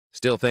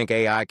Still think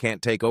AI can't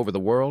take over the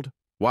world?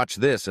 Watch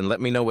this and let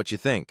me know what you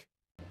think.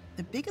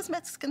 The biggest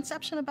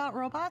misconception about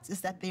robots is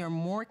that they are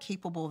more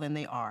capable than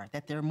they are,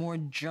 that they're more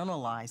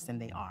generalized than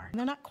they are.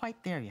 They're not quite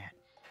there yet.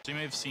 So you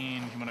may have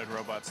seen humanoid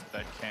robots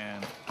that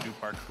can do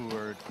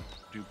parkour,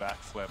 do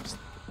backflips.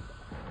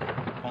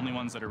 Only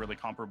ones that are really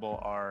comparable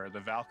are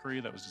the Valkyrie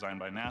that was designed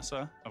by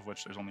NASA, of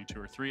which there's only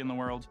 2 or 3 in the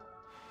world,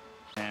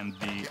 and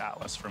the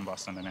Atlas from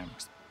Boston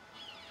Dynamics.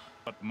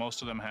 But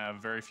most of them have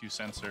very few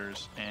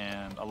sensors,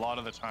 and a lot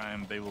of the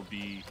time they will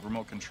be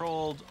remote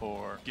controlled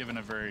or given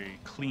a very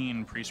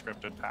clean,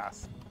 pre-scripted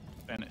path.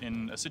 And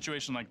in a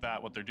situation like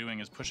that, what they're doing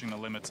is pushing the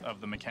limits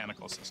of the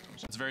mechanical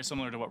systems. It's very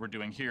similar to what we're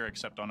doing here,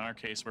 except on our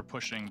case, we're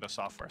pushing the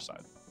software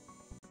side.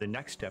 The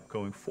next step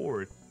going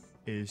forward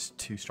is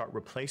to start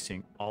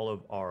replacing all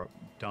of our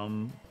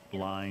dumb,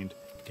 blind,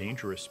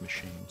 dangerous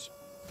machines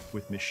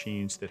with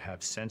machines that have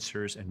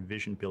sensors and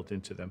vision built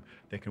into them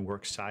that can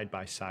work side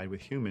by side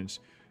with humans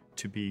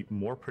to be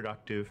more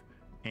productive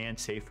and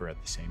safer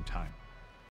at the same time.